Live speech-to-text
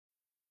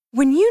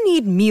When you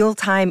need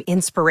mealtime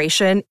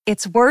inspiration,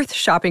 it's worth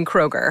shopping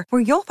Kroger,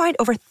 where you'll find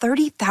over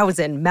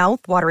 30,000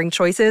 mouth-watering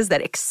choices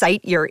that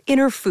excite your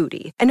inner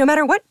foodie. And no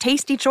matter what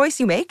tasty choice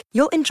you make,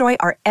 you'll enjoy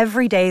our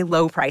everyday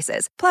low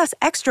prices, plus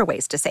extra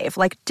ways to save,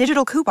 like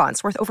digital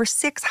coupons worth over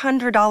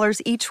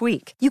 $600 each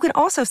week. You can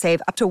also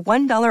save up to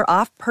 $1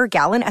 off per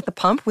gallon at the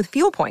pump with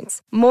fuel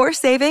points. More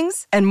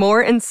savings and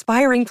more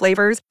inspiring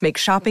flavors make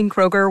shopping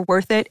Kroger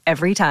worth it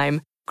every time.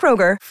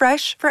 Kroger,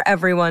 fresh for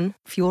everyone.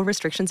 Fuel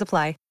restrictions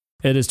apply.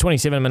 It is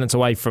 27 minutes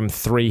away from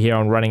 3 here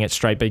on Running It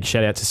Straight. Big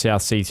shout out to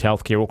South Seas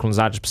Healthcare, Auckland's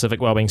largest Pacific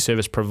Wellbeing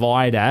Service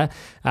provider.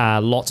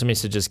 Lots of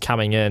messages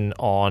coming in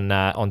on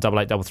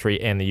 8833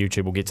 and the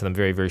YouTube. We'll get to them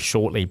very, very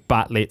shortly.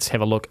 But let's have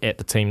a look at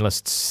the team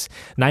lists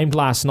named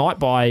last night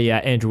by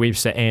Andrew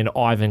Webster and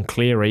Ivan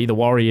Cleary. The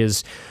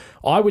Warriors,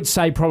 I would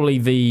say,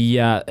 probably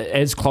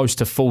as close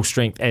to full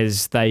strength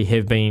as they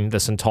have been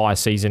this entire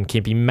season.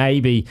 Kempy,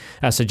 maybe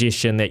a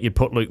suggestion that you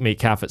put Luke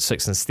Metcalf at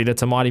 6 instead of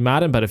Tamati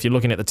Martin, but if you're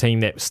looking at the team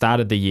that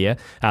started the year,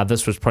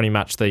 this was pretty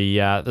much the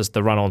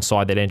run-on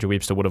side that Andrew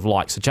Webster would have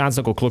liked. So Chance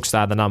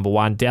Nickel-Klukstad, the number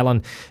one,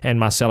 Dallin and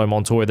Marcelo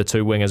Montoya, the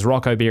two wingers,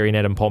 Rocco Berry and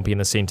Adam Pompey in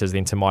the centres,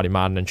 then Tamati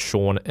Martin and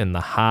Sean in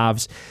the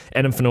halves.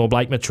 Adam Whanua,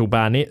 Blake Mitchell,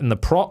 Barnett in the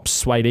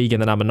props, Wade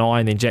Egan, the number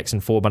 9, then Jackson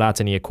Ford,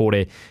 Marata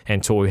Niokore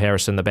and Tohu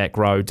Harris in the back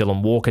row,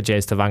 Dylan Walker,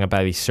 Jazz Tavanga,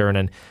 Bailey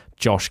Sirinen,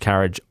 Josh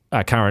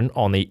Curran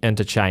on the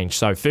interchange.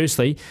 So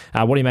firstly,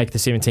 what do you make of the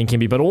 17,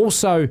 Kemby? But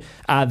also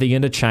the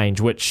interchange,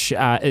 which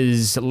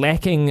is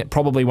lacking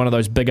probably one of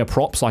those bigger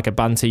props like a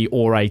Bunty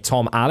or a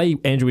Tom Ali.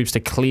 Andrew Webster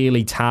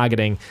clearly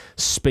targeting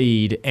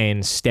speed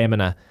and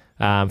stamina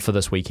for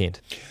this weekend.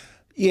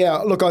 Yeah,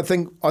 look, I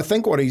think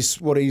what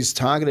he's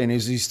targeting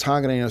is he's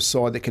targeting a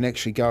side that can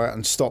actually go out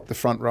and stop the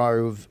front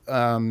row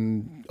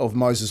of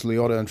Moses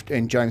Leota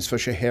and James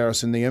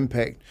Fisher-Harris and the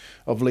impact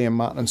of Liam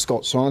Martin and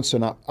Scott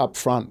Sorensen up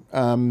front.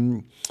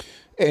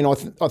 And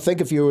I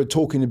think if you were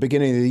talking at the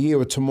beginning of the year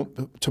with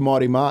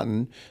Tamati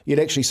Martin, you'd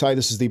actually say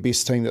this is the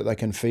best team that they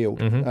can field,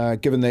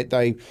 given that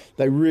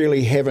they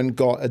really haven't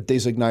got a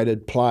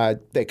designated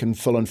player that can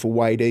fill in for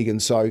Wade Egan.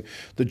 So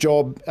the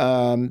job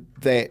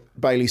that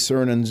Bailey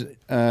Sirenen's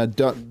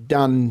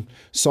done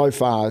so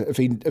far,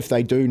 if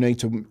they do need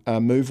to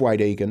move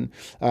Wade Egan,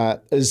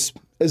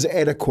 is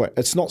adequate.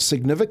 It's not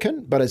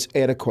significant, but it's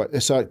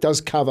adequate. So it does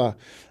cover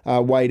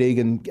Wade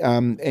Egan,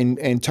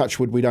 and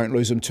touchwood we don't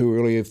lose him too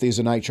early if there's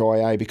an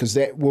HIA, because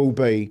that will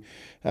be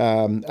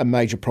a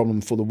major problem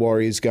for the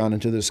Warriors going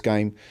into this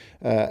game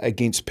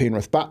against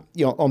Penrith. But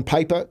on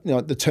paper,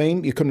 the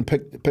team, you couldn't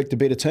pick a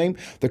better team.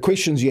 The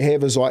questions you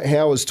have is like,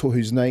 how is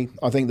Tohu's knee?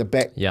 I think the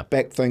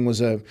back thing was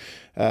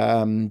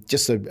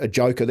just a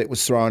joker that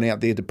was thrown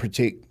out there to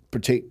protect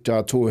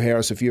Tohu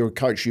Harris. If you're a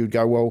coach, you'd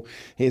go, well,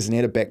 he hasn't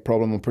had a back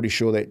problem. I'm pretty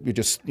sure that you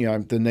just,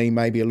 the knee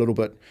may be a little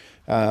bit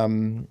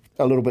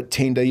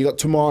tender. You got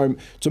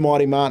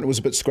Tamati Martin was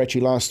a bit scratchy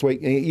last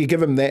week. You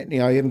give him that. You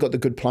haven't got the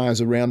good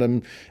players around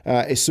him.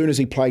 As soon as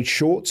he played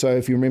short, so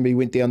if you remember, he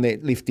went down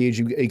that left edge.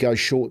 He goes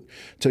short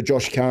to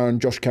Josh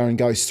Curran. Josh Curran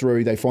goes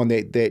through. They find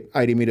that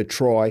 80-metre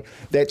try.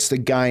 That's the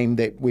game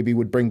that Webby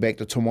would bring back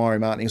to Tamati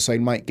Martin. He'll say,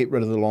 mate, get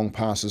rid of the long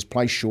passes,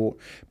 play short,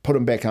 put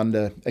him back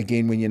under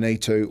again when you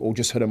need to, or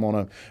just hit him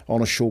on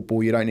a short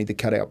ball. You don't need to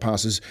cut out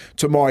passes.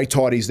 Tamari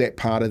tidies that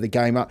part of the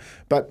game up.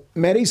 But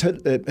Matty's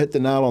hit the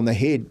nail on the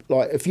head.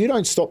 Like, if you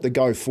don't stop the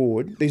go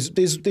forward, there's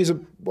a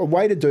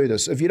way to do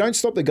this. If you don't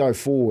stop the go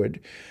forward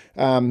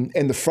and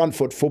the front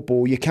foot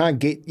football, you can't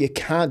get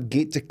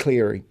to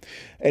Cleary.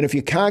 And if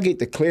you can't get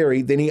to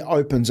Cleary, then he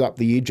opens up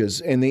the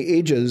edges. And the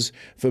edges,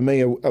 for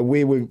me, are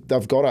where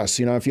they've got us.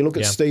 If you look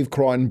at Steve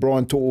Crichton,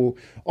 Brian Torr,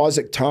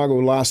 Isaac Targo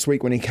last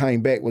week when he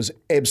came back was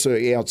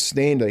absolutely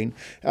outstanding.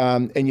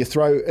 And you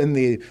throw in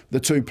there the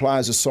two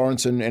players of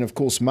Sorensen and, of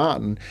course,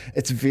 Martin,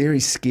 it's very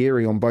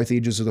scary on both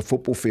edges of the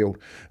football field.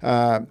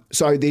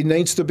 So there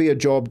needs to be a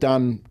job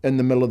done in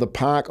the middle of the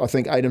park. I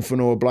think Aidan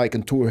Whanua, Blake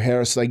and Tohu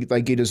Harris, they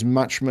get as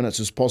much minutes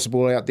as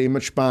possible out there.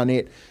 Mitch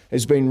Barnett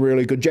has been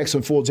really good.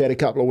 Jackson Ford's had a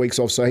couple of weeks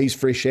off, so he's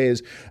fresh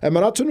as. And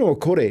Marata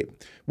Niokore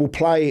will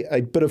play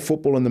a bit of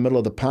football in the middle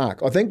of the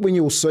park. I think when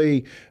you'll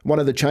see one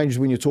of the changes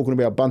when you're talking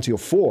about Bunty or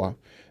Four,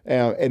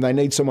 and they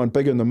need someone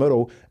big in the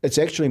middle, it's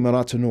actually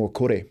Marata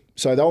Niokore.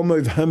 So they'll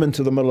move him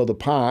into the middle of the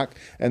park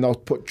and they'll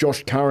put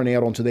Josh Curran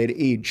out onto that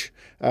edge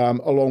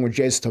along with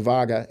Jazz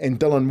Tavaga and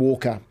Dylan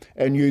Walker,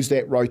 and use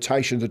that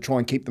rotation to try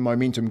and keep the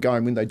momentum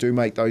going when they do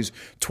make those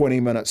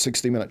 20-minute,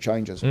 60-minute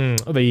changes.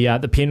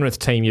 The Penrith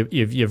team,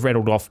 you've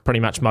rattled off pretty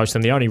much most of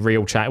them. The only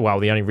real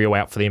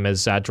out for them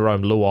is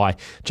Jerome Luai,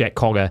 Jack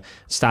Cogger,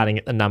 starting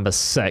at the number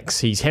 6.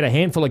 He's had a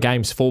handful of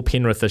games for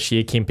Penrith this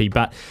year, Kempy,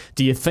 but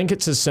do you think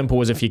it's as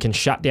simple as if you can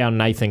shut down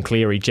Nathan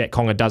Cleary, Jack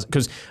Cogger does?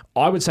 Because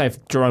I would say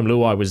if Jerome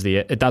Luai was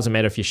there, it doesn't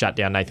matter if you shut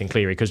down Nathan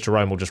Cleary because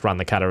Jerome will just run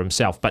the cutter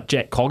himself. But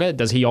Jack Cogger,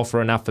 does he offer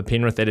enough for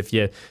Penrith that if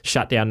you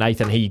shut down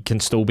Nathan, he can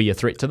still be a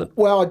threat to them?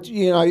 Well,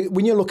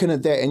 when you're looking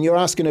at that and you're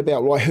asking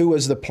about who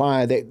is the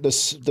player that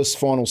this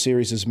final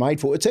series is made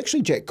for, it's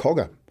actually Jack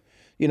Cogger.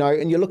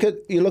 And you look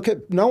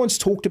at no one's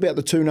talked about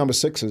the two number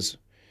 6s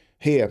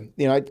here,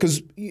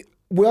 because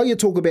while you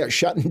talk about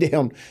shutting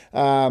down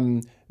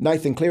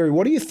Nathan Cleary,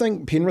 what do you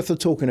think Penrith are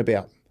talking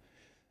about?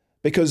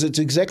 Because it's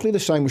exactly the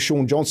same with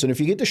Sean Johnson. If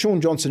you get to Sean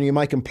Johnson, you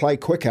make him play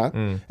quicker,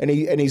 and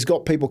he's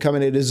got people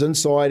coming at his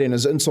inside and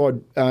his inside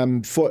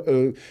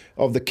foot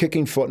of the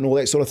kicking foot and all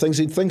that sort of things,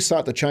 and things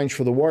start to change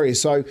for the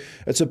Warriors. So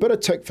it's a bit of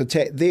tick for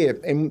tat there.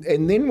 And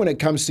then when it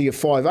comes to your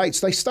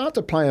 5'8", they start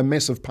to play a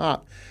massive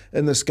part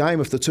in this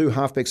game if the two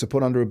halfbacks are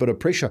put under a bit of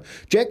pressure.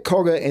 Jack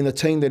Cogger and the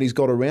team that he's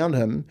got around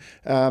him,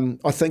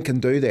 I think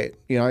can do that.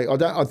 You know,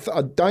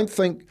 I don't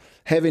think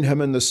having him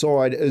in the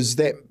side is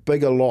that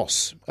big a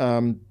loss.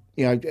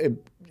 You know,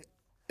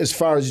 as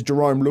far as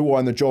Jerome Luai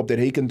and the job that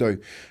he can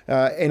do.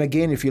 And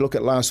again, if you look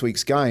at last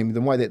week's game,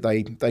 the way that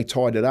they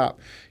tied it up,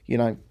 you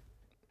know,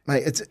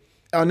 mate,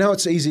 I know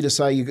it's easy to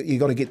say you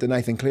got to get to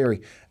Nathan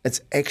Cleary. It's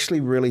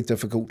actually really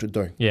difficult to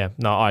do. Yeah,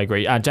 no, I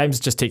agree. James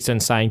just texted in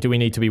saying, do we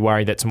need to be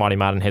worried that Tamati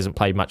Martin hasn't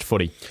played much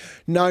footy?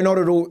 No, not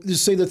at all. You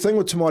see, the thing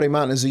with Tamati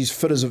Martin is he's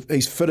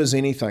fit as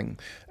anything.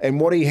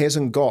 And what he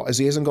hasn't got is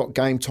he hasn't got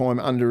game time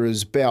under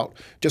his belt,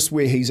 just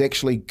where he's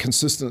actually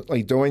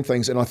consistently doing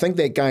things. And I think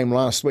that game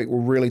last week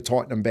will really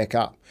tighten him back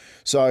up.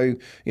 So, you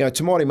know,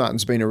 Tamati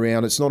Martin's been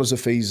around. It's not as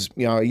if he's,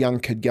 you know, a young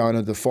kid going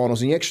into the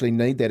finals. And you actually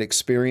need that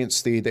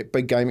experience there, that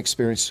big game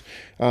experience,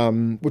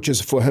 which is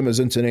for him as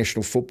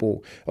international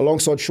football,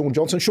 alongside Sean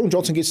Johnson. Sean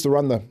Johnson gets to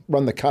run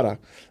the cutter.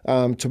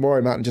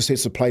 Tamati Martin just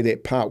has to play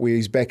that part where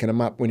he's backing him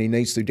up when he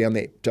needs to down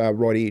that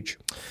right edge.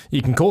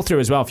 You can call through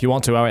as well if you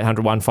want to,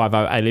 0800 150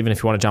 811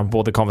 if you want to jump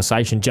aboard the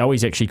conversation.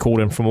 Joey's actually called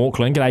in from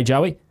Auckland. G'day,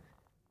 Joey.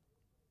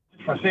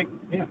 For a sec,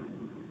 yeah.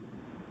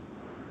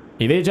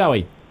 You there,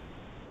 Joey?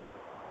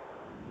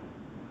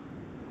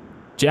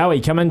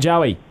 Joey, come in,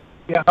 Joey.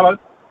 Yeah, hello.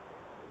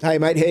 Hey,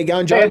 mate, how you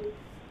going, Joe?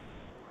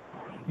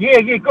 Yeah,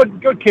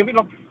 good, Kevin.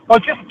 Look, I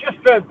was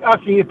just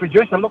asking your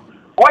producer. Look,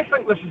 I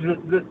think this is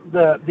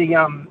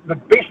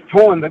the best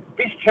time, the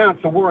best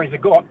chance the Warriors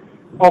have got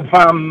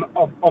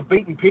of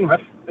beating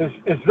Penrith is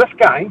this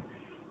game,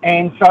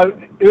 and so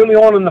early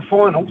on in the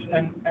finals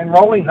and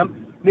rolling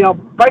them. Now,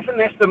 Nathan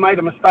Astor made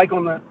a mistake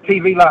on the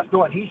TV last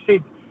night.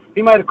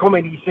 He made a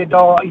comment. He said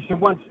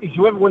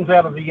whoever wins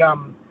out of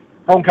the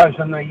Broncos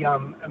and the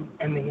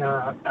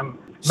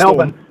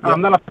Melbourne,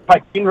 they'll have to pay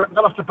Penrith.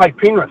 They'll have to pay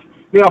Penrith.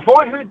 Now, if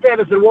I heard that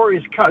as the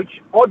Warriors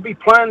coach, I'd be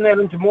playing that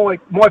into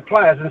my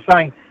players and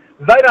saying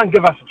they don't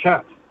give us a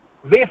chance.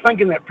 They're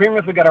thinking that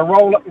Penrith are going to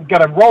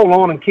roll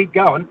on and keep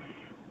going.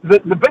 The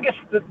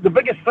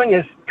biggest thing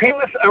is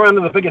Penrith are under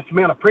the biggest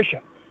amount of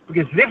pressure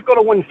because they've got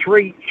to win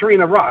three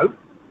in a row.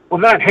 Well,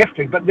 they don't have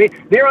to, but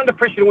they're under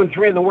pressure to win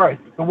three in the Warriors.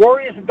 The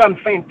Warriors have done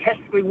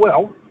fantastically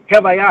well,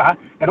 how they are,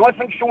 and I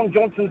think Sean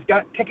Johnson's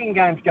kicking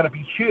game's going to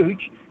be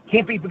huge.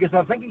 Kempy, because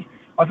I think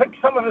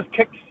some of his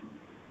kicks,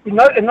 and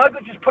no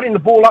good just putting the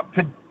ball up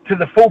to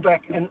the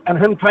fullback and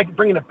him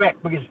bringing it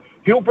back, because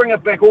he'll bring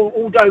it back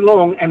all day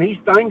long, and he's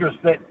dangerous.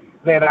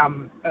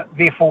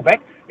 Their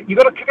fullback. You've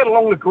got to kick it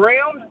along the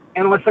ground,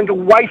 and I think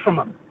away from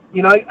him.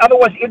 You know,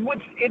 otherwise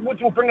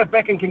Edwards will bring it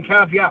back and can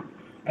carve you up.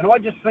 And I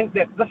just think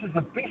that this is the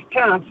best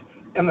chance,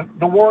 and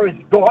the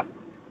Warriors got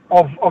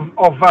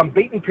of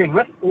beating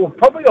Penrith, or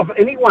probably of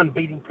anyone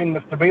beating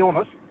Penrith, to be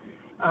honest.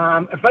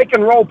 If they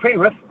can roll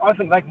Penrith, I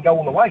think they can go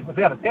all the way,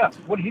 without a doubt.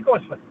 What do you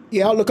guys think?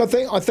 Yeah, look, I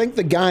think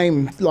the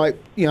game,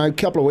 like, you know, a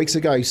couple of weeks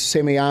ago,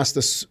 Sammy asked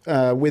us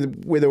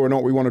whether or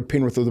not we wanted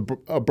Penrith or the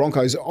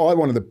Broncos. I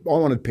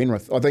wanted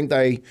Penrith. I think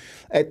they,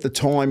 at the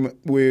time,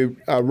 were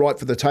right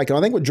for the take. And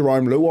I think with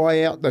Jerome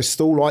Luai out, they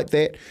still like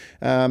that.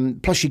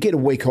 Plus, you get a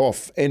week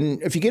off,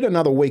 and if you get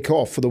another week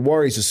off for the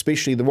Warriors,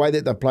 especially the way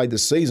that they've played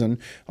this season,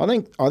 I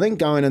think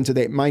going into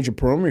that major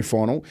preliminary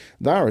final,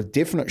 they're a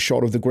definite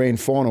shot of the grand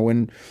final,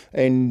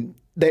 and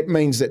that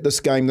means that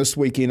this game this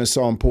weekend is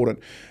so important.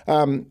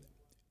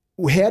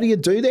 How do you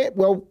do that?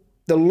 Well,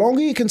 the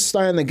longer you can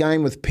stay in the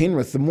game with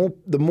Penrith, the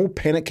more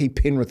panicky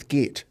Penrith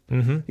get.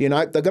 Mm-hmm. You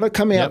know, they're going to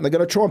come out and they're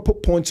going to try and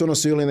put points on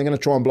us early, and they're going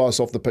to try and blow us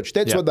off the pitch.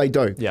 That's what they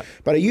do. Yep.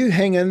 But you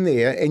hang in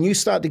there and you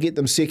start to get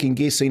them second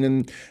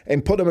guessing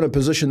and put them in a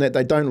position that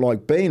they don't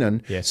like being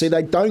in. Yes. See,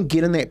 they don't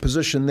get in that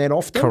position that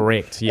often.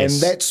 Correct.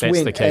 Yes.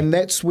 And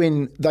that's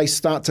when they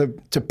start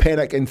to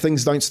panic and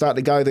things don't start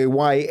to go their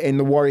way, and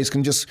the Warriors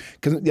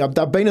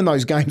they've been in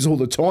those games all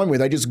the time where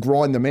they just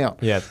grind them out.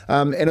 Yeah.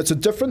 And it's a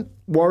different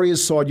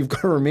Warriors side, you've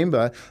got to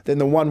remember, than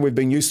the one we've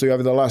been used to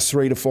over the last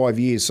 3 to 5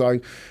 years. So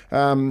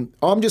I'm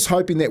just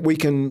hoping that we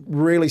can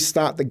really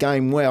start the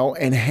game well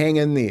and hang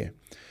in there.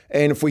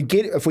 And if we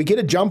get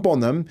a jump on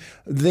them,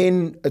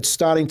 then it's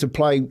starting to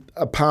play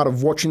a part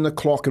of watching the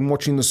clock and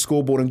watching the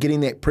scoreboard and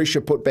getting that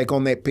pressure put back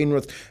on that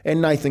Penrith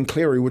and Nathan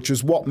Cleary, which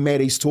is what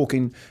Matty's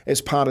talking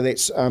as part of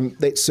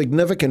that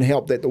significant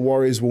help that the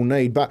Warriors will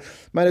need. But,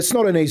 mate, it's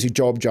not an easy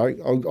job, Joe.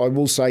 I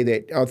will say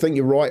that. I think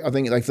you're right. I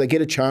think if they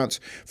get a chance,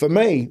 for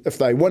me, if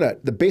they win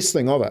it, the best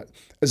thing of it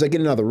is they get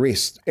another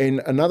rest.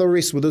 And another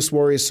rest with this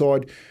Warriors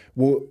side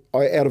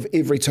out of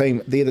every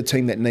team, they're the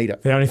team that need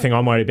it. The only thing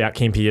I'm worried about,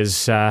 Kempy,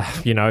 is,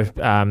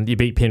 you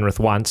beat Penrith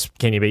once,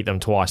 can you beat them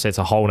twice? That's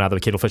a whole nother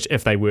kettlefish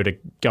if they were to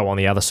go on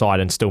the other side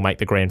and still make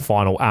the grand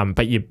final.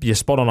 But you're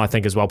spot on, I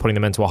think, as well, putting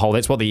them into a hole.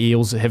 That's what the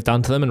Eels have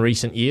done to them in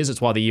recent years.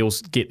 It's why the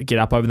Eels get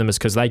up over them, is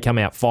because they come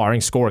out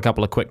firing, score a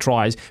couple of quick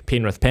tries,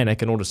 Penrith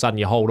panic, and all of a sudden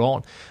you hold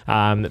on.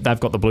 They've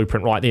got the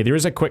blueprint right there. There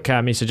is a quick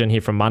message in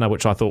here from Mana,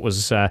 which I thought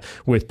was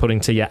worth putting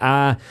to you.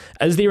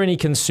 Is there any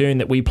concern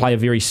that we play a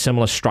very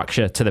similar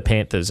structure to the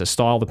Panthers, a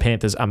style the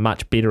Panthers are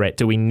much better at?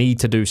 Do we need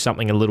to do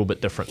something a little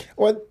bit different?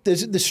 Well,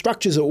 the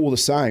structures are all the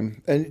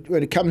same, and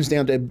when it comes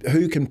down to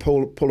who can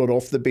pull it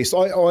off the best,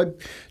 I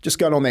just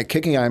going on that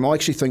kicking game, I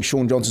actually think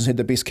Sean Johnson's had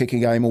the best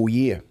kicking game all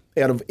year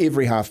out of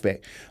every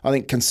halfback. I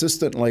think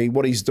consistently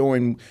what he's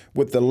doing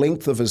with the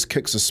length of his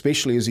kicks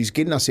especially is he's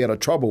getting us out of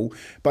trouble,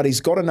 but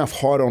he's got enough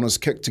height on his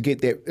kick to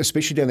get that,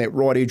 especially down that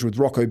right edge with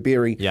Rocco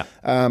Berry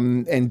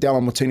and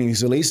Dallin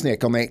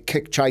Martini-Zalesnik on that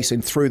kick chase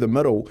and through the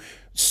middle,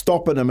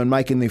 stopping him and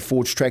making their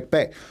forwards track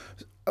back.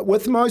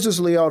 With Moses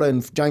Leota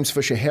and James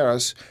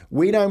Fisher-Harris,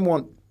 we don't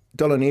want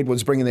Dylan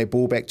Edwards bringing that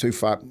ball back too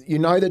far. You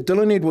know that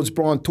Dylan Edwards,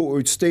 Brian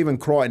To'u, Stephen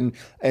Crichton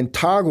and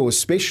Targo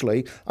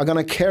especially are going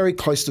to carry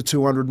close to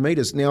 200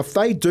 metres. Now, if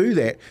they do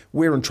that,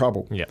 we're in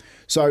trouble. Yeah.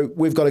 So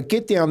we've got to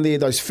get down there.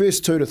 Those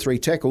first 2 to 3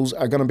 tackles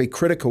are going to be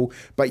critical,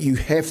 but you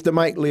have to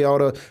make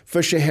Leota,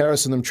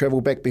 Fisher-Harris and them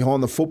travel back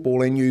behind the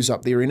football and use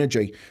up their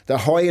energy. They're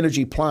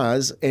high-energy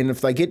players, and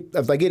if they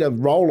get a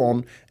roll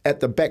on at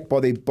the back by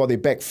their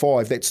back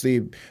five, that's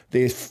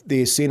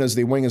their centres,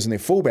 their wingers and their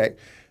fullback,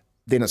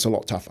 then it's a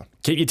lot tougher.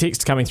 Keep your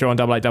texts coming through on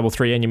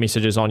 8833 and your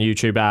messages on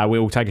YouTube.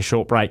 We'll take a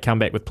short break, come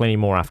back with plenty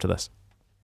more after this.